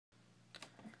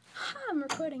I'm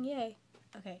recording, yay.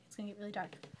 Okay, it's gonna get really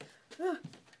dark. Ugh.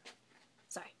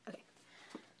 Sorry, okay.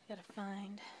 I gotta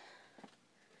find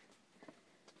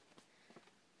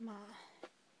my... I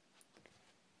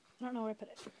don't know where I put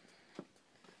it.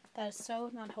 That is so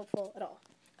not helpful at all.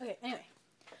 Okay, anyway.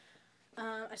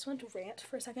 I just wanted to rant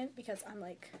for a second because I'm,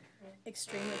 like,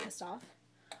 extremely pissed off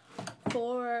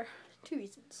for 2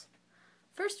 reasons.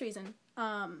 First reason,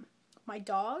 my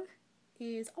dog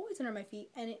is always under my feet,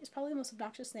 and it is probably the most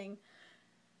obnoxious thing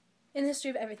in the history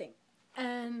of everything.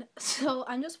 And so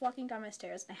I'm just walking down my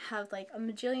stairs, and I have, like, a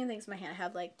majillion things in my hand. I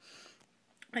have, like,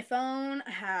 my phone,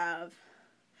 I have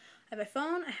my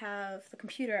phone, I have the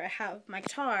computer, I have my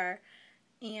guitar,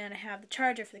 and I have the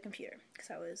charger for the computer, because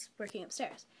I was working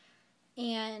upstairs.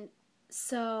 And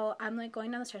so I'm, like,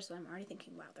 going down the stairs, so I'm already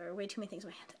thinking, wow, there are way too many things in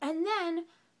my hand. And then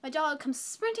my dog comes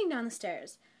sprinting down the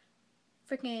stairs,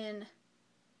 freaking,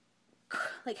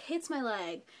 like, hits my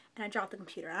leg, and I drop the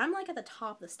computer. And I'm, like, at the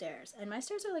top of the stairs, and my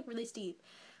stairs are, like, really steep.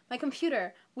 My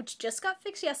computer, which just got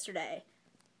fixed yesterday,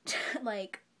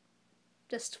 like,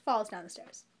 just falls down the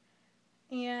stairs.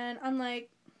 And I'm like,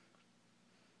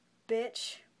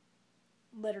 bitch,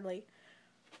 literally,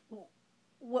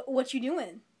 what you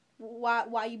doing?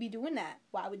 Why you be doing that?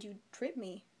 Why would you trip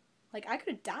me? Like, I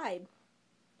could have died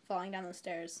falling down those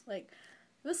stairs. Like,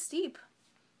 it was steep.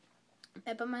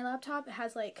 But my laptop, it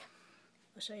has, like,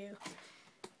 I'll show you,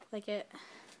 like,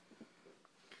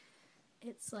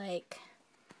 it's like,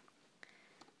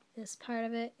 this part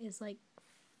of it is, like,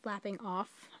 flapping off.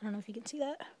 I don't know if you can see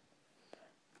that.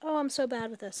 Oh, I'm so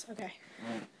bad with this. Okay.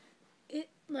 It,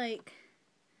 like,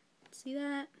 see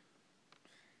that?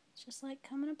 It's just, like,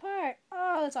 coming apart.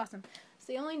 Oh, that's awesome. It's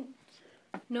the only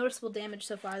noticeable damage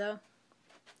so far, though.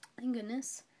 Thank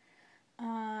goodness.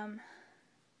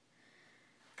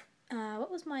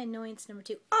 What was my annoyance number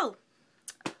 2? Oh!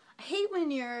 I hate when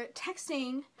you're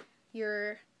texting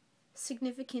your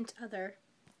significant other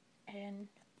and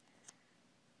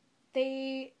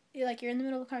you're in the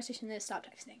middle of a conversation and they stop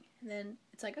texting. And then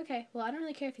it's like, okay, well, I don't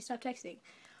really care if you stop texting.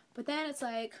 But then it's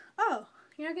like, oh,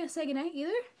 you're not going to say goodnight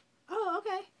either? Oh,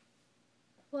 okay.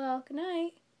 Well,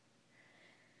 goodnight.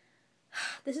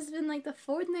 This has been like the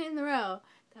 4th night in a row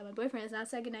that my boyfriend has not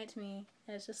said goodnight to me.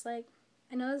 And it's just like,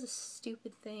 I know that's a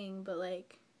stupid thing, but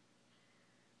like,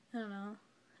 I don't know.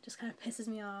 It just kind of pisses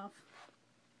me off.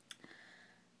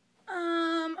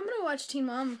 I'm going to watch Teen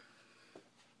Mom.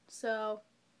 So,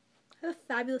 have a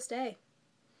fabulous day.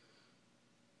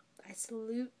 I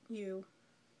salute you.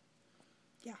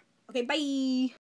 Yeah. Okay, bye!